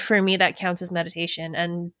 And for me, that counts as meditation.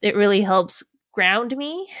 And it really helps ground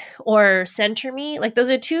me or center me. Like those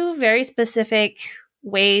are two very specific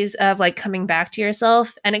ways of like coming back to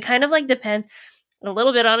yourself. And it kind of like depends a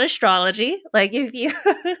little bit on astrology. Like if you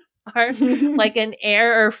are like an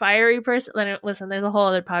air or fiery person, then listen, there's a whole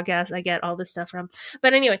other podcast I get all this stuff from.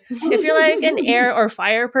 But anyway, if you're like an air or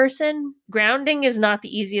fire person, grounding is not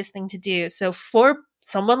the easiest thing to do. So for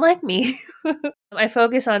someone like me, I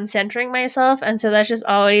focus on centering myself. And so that's just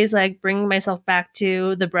always like bringing myself back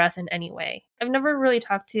to the breath in any way. I've never really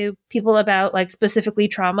talked to people about like specifically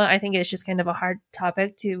trauma. I think it's just kind of a hard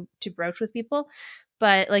topic to broach with people.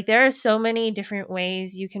 But like there are so many different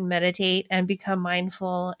ways you can meditate and become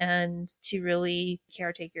mindful and to really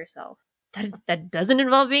caretake yourself. That doesn't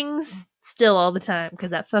involve being still all the time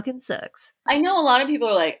because that fucking sucks. I know a lot of people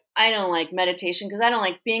are like, I don't like meditation because I don't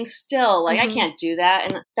like being still. Like I can't do that,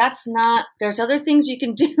 and that's not. There's other things you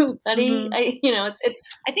can do, buddy.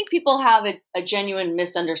 I think people have a genuine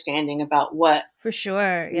misunderstanding about what for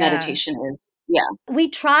sure meditation is. Yeah, we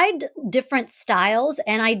tried different styles,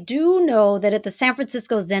 and I do know that at the San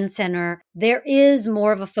Francisco Zen Center there is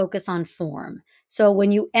more of a focus on form. So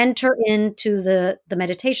when you enter into the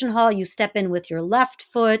meditation hall, you step in with your left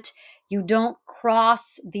foot. You don't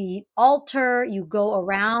cross the altar. You go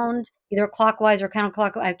around either clockwise or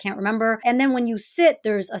counterclockwise. I can't remember. And then when you sit,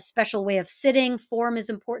 there's a special way of sitting. Form is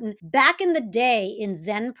important. Back in the day in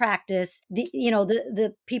Zen practice, the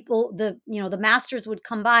people, the masters would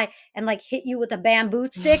come by and like hit you with a bamboo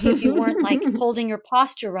stick if you weren't like holding your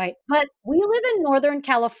posture right. But we live in Northern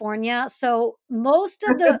California, so most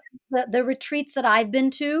of the retreats that I've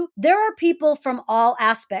been to, there are people from all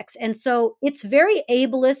aspects. And so it's very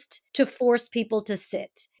ableist to force people to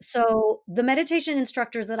sit. So the meditation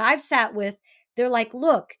instructors that I've sat with, they're like,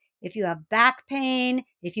 look, if you have back pain,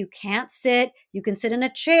 if you can't sit, you can sit in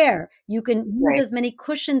a chair. You can use as many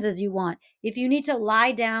cushions as you want. If you need to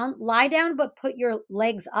lie down, but put your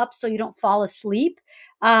legs up so you don't fall asleep.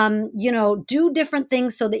 Do different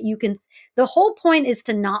things so that you can, the whole point is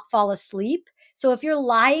to not fall asleep. So if you're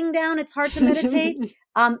lying down, it's hard to meditate.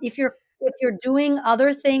 If you're doing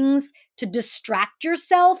other things to distract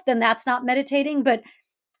yourself, then that's not meditating. But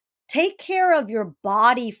take care of your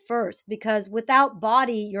body first, because without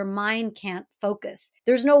body, your mind can't focus.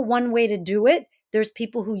 There's no one way to do it. There's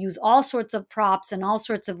people who use all sorts of props and all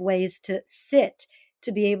sorts of ways to sit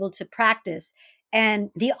to be able to practice.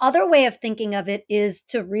 And the other way of thinking of it is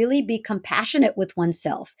to really be compassionate with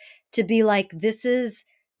oneself, to be like, this is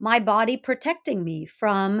my body protecting me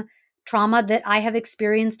from trauma that I have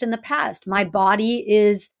experienced in the past. My body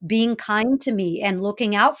is being kind to me and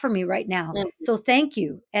looking out for me right now. So thank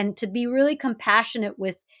you. And to be really compassionate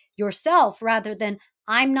with yourself rather than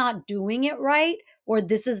I'm not doing it right, or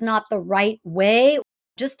this is not the right way,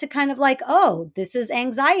 just to kind of like, oh, this is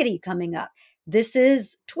anxiety coming up. this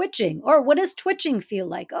is twitching. Or what does twitching feel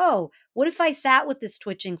like? Oh, what if I sat with this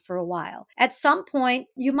twitching for a while? At some point,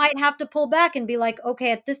 you might have to pull back and be like,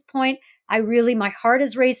 okay, at this point, my heart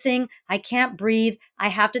is racing. I can't breathe. I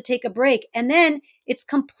have to take a break. And then it's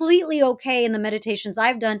completely okay in the meditations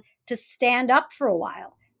I've done to stand up for a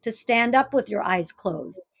while, to stand up with your eyes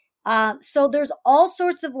closed. So there's all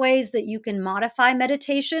sorts of ways that you can modify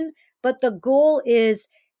meditation, but the goal is,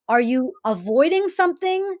 are you avoiding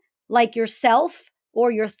something like yourself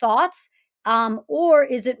or your thoughts? Or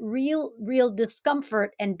is it real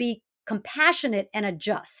discomfort, and be compassionate and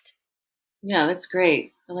adjust? Yeah, that's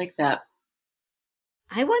great. I like that.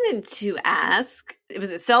 I wanted to ask, was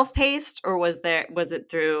it self-paced, or was it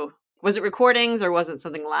recordings, or was it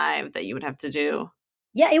something live that you would have to do?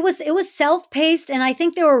 Yeah, it was self-paced, and I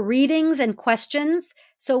think there were readings and questions.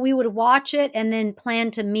 So we would watch it and then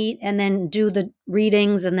plan to meet and then do the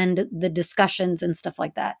readings and then the discussions and stuff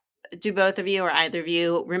like that. Do both of you or either of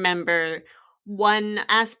you remember one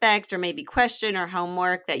aspect or maybe question or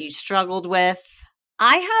homework that you struggled with?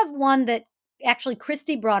 I have one that actually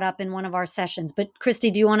Christy brought up in one of our sessions. But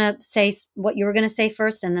Christy, do you want to say what you were going to say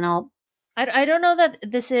first, and then I'll... I don't know that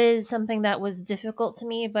this is something that was difficult to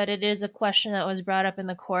me, but it is a question that was brought up in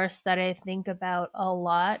the course that I think about a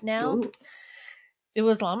lot now. Ooh. It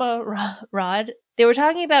was Lama Rod. They were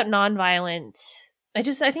talking about nonviolent. I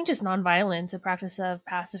think just nonviolence, a practice of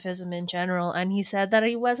pacifism in general. And he said that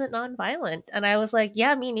he wasn't nonviolent. And I was like,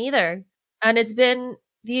 yeah, me neither. And it's been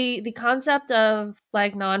the concept of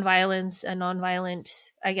like nonviolence and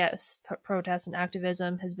nonviolent, I guess, protest and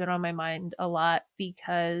activism has been on my mind a lot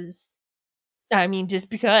because it's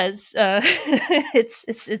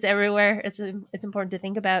everywhere. It's important to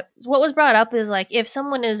think about. What was brought up is like, if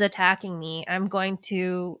someone is attacking me, I'm going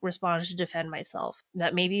to respond to defend myself.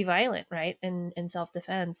 That may be violent, right? In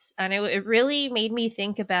self-defense. And it really made me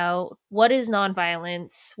think about, what is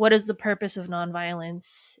nonviolence? What is the purpose of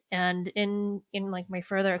nonviolence? And in like my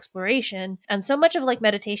further exploration, and so much of like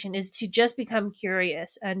meditation is to just become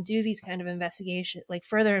curious and do these kind of investigation, like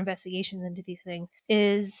further investigations into these things,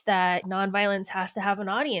 is that nonviolence has to have an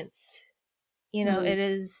audience. It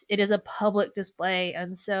is a public display.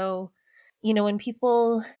 And so, when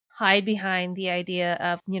people hide behind the idea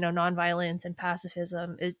of, nonviolence and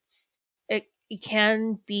pacifism, it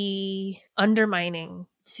can be undermining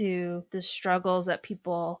to the struggles that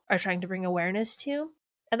people are trying to bring awareness to.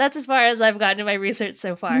 And that's as far as I've gotten in my research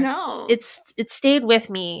so far. No. It stayed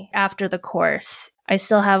with me after the course. I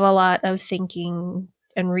still have a lot of thinking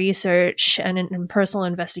and research and personal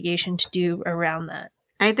investigation to do around that.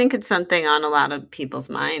 I think it's something on a lot of people's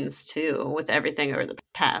minds too, with everything over the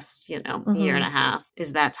past, year and a half,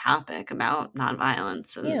 is that topic about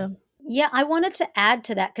nonviolence. And Yeah, I wanted to add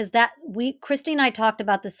to that, because Christy and I talked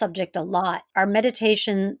about this subject a lot. Our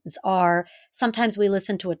meditations are, sometimes we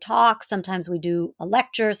listen to a talk, sometimes we do a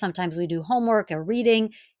lecture, sometimes we do homework or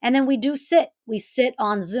reading, and then we sit. We sit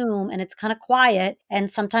on Zoom and it's kind of quiet, and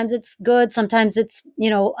sometimes it's good, sometimes it's,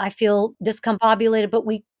 I feel discombobulated, but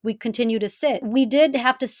we continue to sit. We did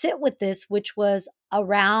have to sit with this, which was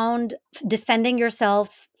around defending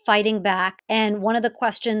yourself, fighting back. And one of the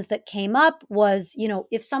questions that came up was,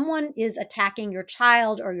 if someone is attacking your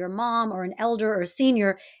child or your mom or an elder or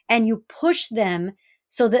senior, and you push them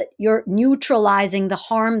so that you're neutralizing the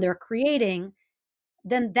harm they're creating,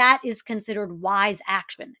 then that is considered wise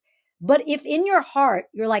action. But if in your heart,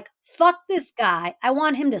 you're like, fuck this guy, I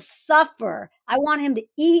want him to suffer, I want him to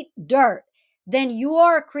eat dirt, then you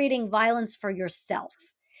are creating violence for yourself.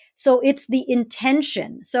 So it's the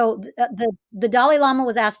intention. So the Dalai Lama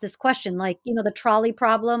was asked this question, like, the trolley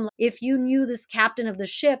problem. If you knew this captain of the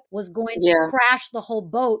ship was going to crash the whole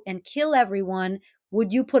boat and kill everyone,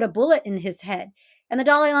 would you put a bullet in his head? And the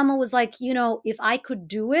Dalai Lama was like, if I could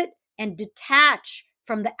do it and detach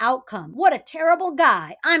from the outcome, what a terrible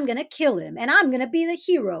guy, I'm going to kill him and I'm going to be the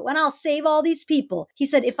hero and I'll save all these people. He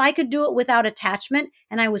said, if I could do it without attachment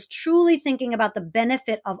and I was truly thinking about the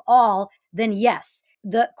benefit of all, then yes.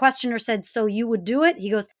 The questioner said, so you would do it? He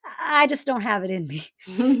goes, I just don't have it in me.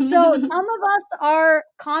 So some of us are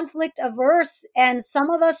conflict averse and some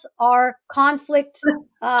of us are conflict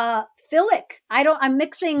philic. I'm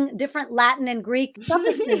mixing different Latin and Greek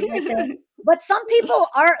suffixes right there. But some people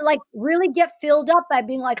are like really get filled up by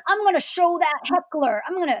being like, I'm going to show that heckler.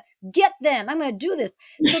 I'm going to get them. I'm going to do this.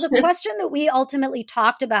 So the question that we ultimately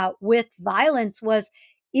talked about with violence was,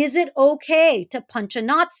 is it okay to punch a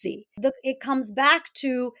Nazi? It comes back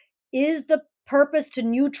to, is the purpose to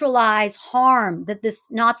neutralize harm that this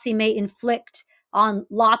Nazi may inflict on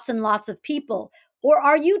lots and lots of people? Or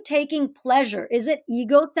are you taking pleasure? Is it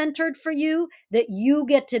ego-centered for you that you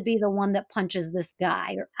get to be the one that punches this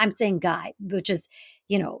guy? Or I'm saying guy, which is,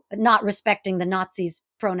 not respecting the Nazis'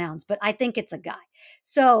 pronouns, but I think it's a guy.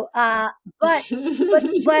 So, but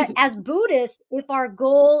as Buddhists, if our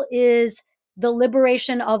goal is the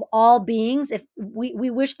liberation of all beings, if we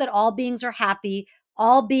wish that all beings are happy,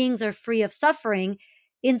 all beings are free of suffering,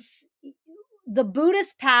 in the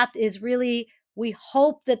Buddhist path is really, we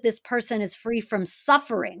hope that this person is free from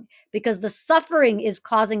suffering, because the suffering is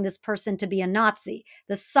causing this person to be a Nazi.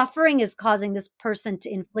 The suffering is causing this person to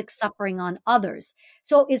inflict suffering on others.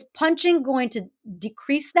 So is punching going to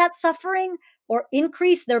decrease that suffering or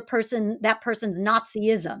increase that person's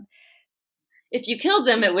Nazism? If you killed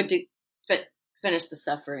them, it would finish the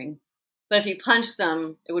suffering. But if you punched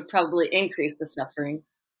them, it would probably increase the suffering.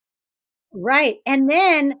 Right. And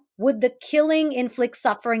then would the killing inflict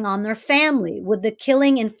suffering on their family? Would the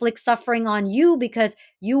killing inflict suffering on you because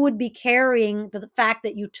you would be carrying the fact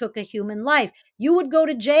that you took a human life? You would go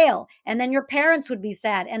to jail, and then your parents would be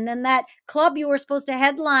sad. And then that club you were supposed to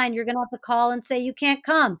headline, you're going to have to call and say you can't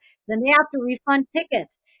come. Then they have to refund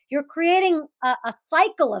tickets. You're creating a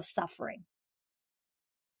cycle of suffering.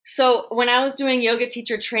 So when I was doing yoga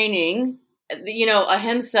teacher training,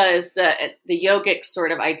 ahimsa is the yogic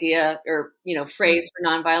sort of idea or, phrase for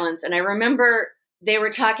nonviolence. And I remember they were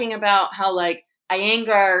talking about how like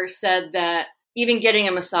Iyengar said that even getting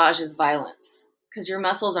a massage is violence because your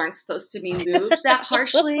muscles aren't supposed to be moved that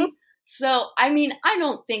harshly. So, I mean, I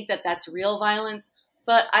don't think that that's real violence,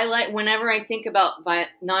 but whenever I think about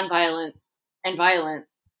nonviolence and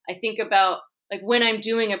violence, I think about like when I'm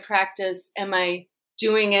doing a practice, am I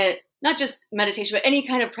doing it, not just meditation, but any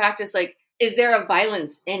kind of practice, like, is there a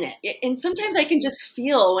violence in it? And sometimes I can just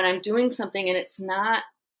feel when I'm doing something and it's not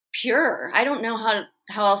pure. I don't know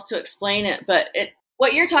how else to explain it, but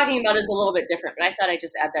what you're talking about is a little bit different, but I thought I'd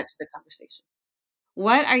just add that to the conversation.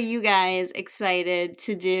 What are you guys excited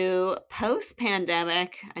to do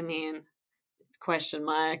post-pandemic? I mean, question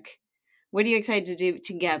mark. What are you excited to do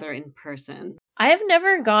together in person? I have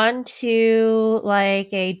never gone to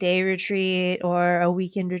like a day retreat or a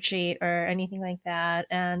weekend retreat or anything like that.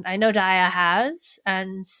 And I know Daya has.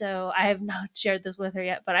 And so I have not shared this with her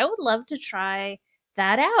yet, but I would love to try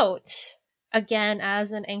that out. Again,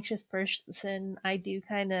 as an anxious person, I do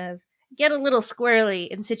kind of get a little squirrely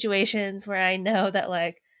in situations where I know that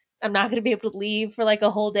like I'm not going to be able to leave for like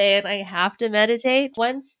a whole day and I have to meditate.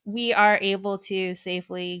 Once we are able to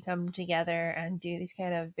safely come together and do these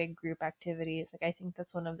kind of big group activities, like I think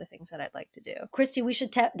that's one of the things that I'd like to do. Christy, we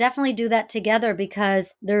should definitely do that together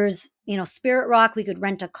because there's, Spirit Rock, we could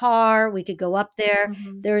rent a car, we could go up there.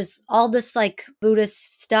 Mm-hmm. There's all this like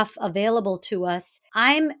Buddhist stuff available to us.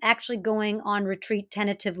 I'm actually going on retreat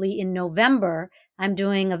tentatively in November. I'm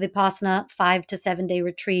doing a Vipassana 5 to 7 day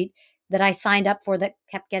retreat that I signed up for that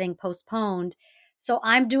kept getting postponed. So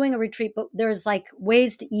I'm doing a retreat, but there's like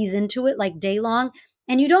ways to ease into it, like day long.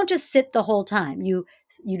 And you don't just sit the whole time. You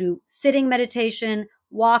do sitting meditation,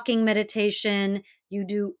 walking meditation, you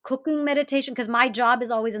do cooking meditation, because my job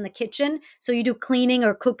is always in the kitchen. So you do cleaning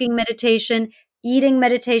or cooking meditation, eating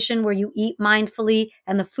meditation where you eat mindfully.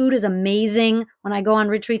 And the food is amazing. When I go on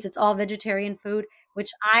retreats, it's all vegetarian food,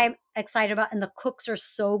 which I'm excited about. And the cooks are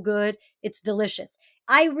so good. It's delicious.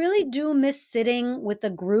 I really do miss sitting with a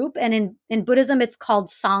group. And in Buddhism, it's called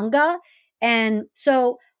Sangha. And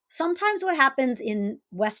so sometimes what happens in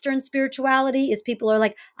Western spirituality is people are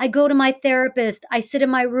like, I go to my therapist, I sit in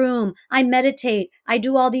my room, I meditate, I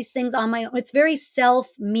do all these things on my own. It's very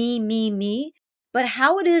me. But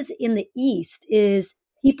how it is in the East is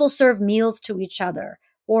people serve meals to each other,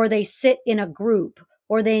 or they sit in a group,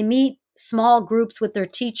 or they meet small groups with their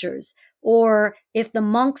teachers. Or if the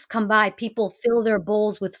monks come by, people fill their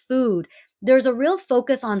bowls with food. There's a real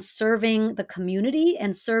focus on serving the community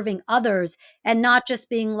and serving others and not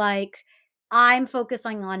just being like, I'm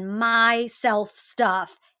focusing on my self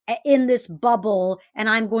stuff in this bubble and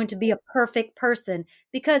I'm going to be a perfect person.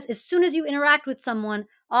 Because as soon as you interact with someone,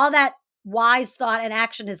 all that wise thought and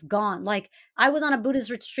action is gone. Like I was on a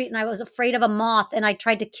Buddhist retreat and I was afraid of a moth and I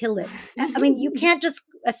tried to kill it. I mean, you can't just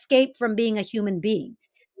escape from being a human being.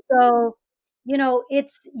 So,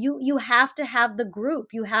 it's you have to have the group.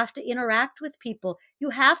 You have to interact with people. You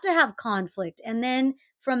have to have conflict. And then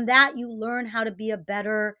from that, you learn how to be a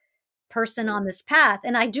better person on this path.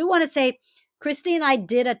 And I do want to say, Christy and I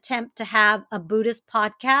did attempt to have a Buddhist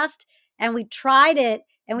podcast and we tried it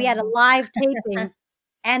and we had a live taping.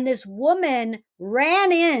 And this woman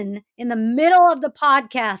ran in the middle of the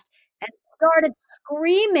podcast and started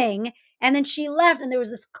screaming. And then she left and there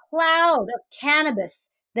was this cloud of cannabis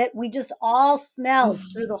that we just all smelled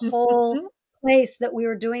through the whole place that we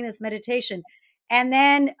were doing this meditation. And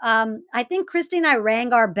then I think Christy and I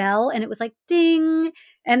rang our bell and it was like ding.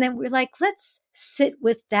 And then we're like, let's sit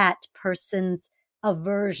with that person's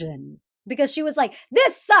aversion. Because she was like,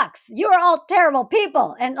 this sucks. You're all terrible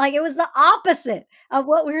people. And like it was the opposite of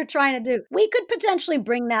what we were trying to do. We could potentially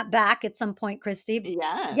bring that back at some point, Christy.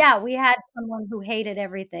 Yes. Yeah, we had someone who hated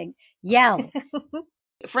everything yell.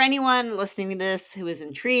 For anyone listening to this who is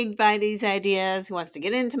intrigued by these ideas, who wants to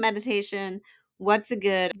get into meditation, what's a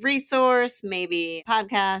good resource, maybe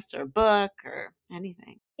podcast or book or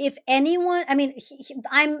anything? If anyone, I mean,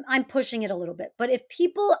 I'm pushing it a little bit, but if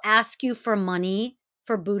people ask you for money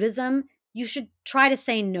for Buddhism, you should try to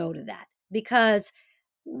say no to that, because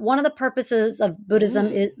one of the purposes of Buddhism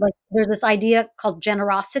is like there's this idea called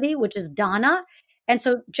generosity, which is dana. And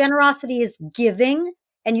so generosity is giving,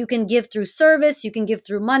 and you can give through service, you can give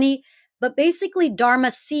through money, but basically Dharma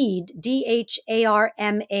Seed, DHARMASEED,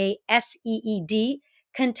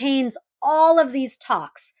 contains all of these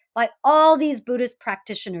talks by all these Buddhist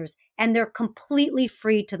practitioners, and they're completely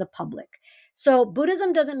free to the public. So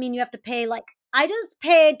Buddhism doesn't mean you have to pay, like, I just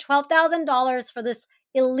paid $12,000 for this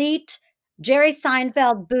elite Jerry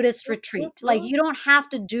Seinfeld Buddhist retreat. Like, you don't have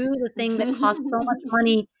to do the thing that costs so much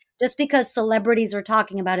money just because celebrities are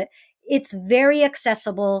talking about it. It's very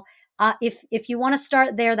accessible. If you want to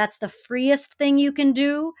start there, that's the freest thing you can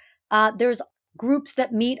do. There's groups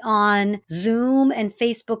that meet on Zoom and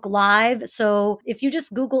Facebook Live. So if you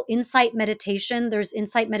just Google Insight Meditation, there's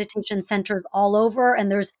Insight Meditation centers all over, and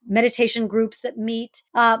there's meditation groups that meet.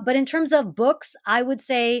 But in terms of books, I would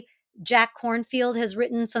say Jack Kornfield has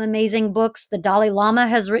written some amazing books. The Dalai Lama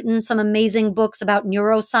has written some amazing books about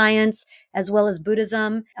neuroscience as well as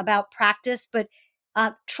Buddhism, about practice. But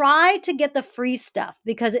try to get the free stuff,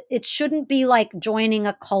 because it shouldn't be like joining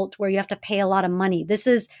a cult where you have to pay a lot of money. This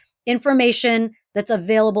is information that's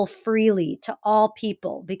available freely to all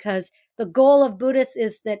people, because the goal of Buddhists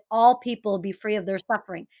is that all people be free of their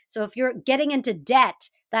suffering. So if you're getting into debt,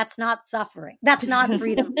 that's not suffering. That's not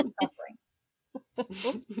freedom from suffering.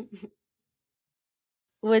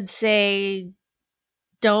 Would say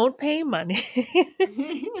don't pay money.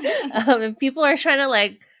 If people are trying to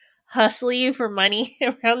like hustle you for money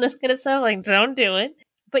around this kind of stuff, like don't do it.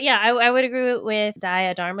 But yeah, I would agree with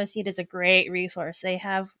Daya. Dharma Seed is a great resource. They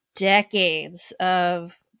have decades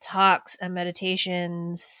of talks and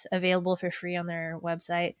meditations available for free on their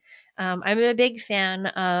website. I'm a big fan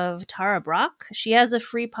of Tara Brach. She has a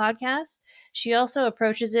free podcast. She also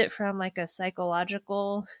approaches it from like a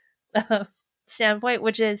psychological standpoint,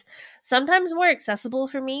 which is sometimes more accessible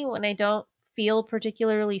for me when I don't feel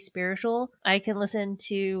particularly spiritual. I can listen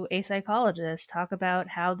to a psychologist talk about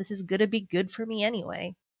how this is going to be good for me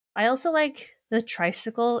anyway. I also like The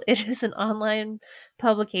Tricycle. It is an online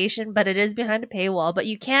publication, but it is behind a paywall. But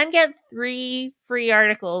you can get 3 free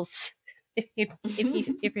articles if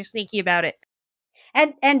you're sneaky about it.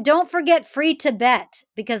 And don't forget Free Tibet,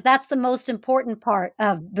 because that's the most important part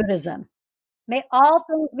of Buddhism. May all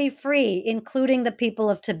things be free, including the people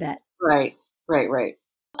of Tibet. Right.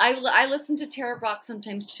 I listen to Tara Brach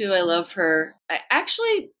sometimes too. I love her. I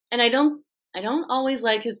don't always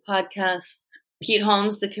like his podcast. Pete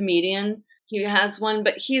Holmes, the comedian, he has one,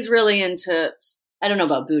 but he's really into, I don't know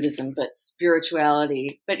about Buddhism, but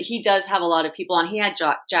spirituality. But he does have a lot of people on. He had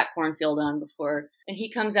Jack Kornfield on before, and he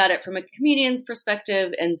comes at it from a comedian's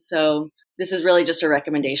perspective. And so this is really just a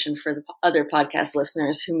recommendation for the other podcast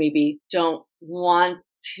listeners who maybe don't want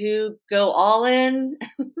to go all in.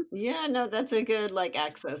 Yeah, no, that's a good like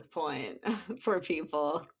access point for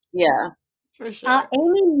people. Yeah. For sure.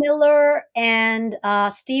 Amy Miller and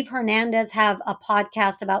Steve Hernandez have a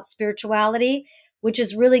podcast about spirituality, which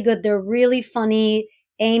is really good. They're really funny.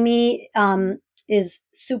 Amy is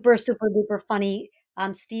super, super duper funny.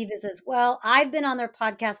 Steve is as well. I've been on their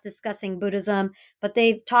podcast discussing Buddhism, but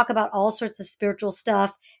they talk about all sorts of spiritual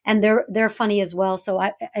stuff, and they're funny as well. So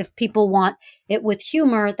if people want it with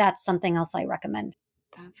humor, that's something else I recommend.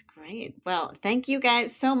 That's great. Well, thank you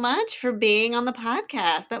guys so much for being on the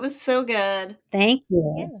podcast. That was so good. Thank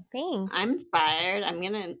you. Yeah, thanks. I'm inspired. I'm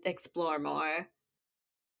going to explore more.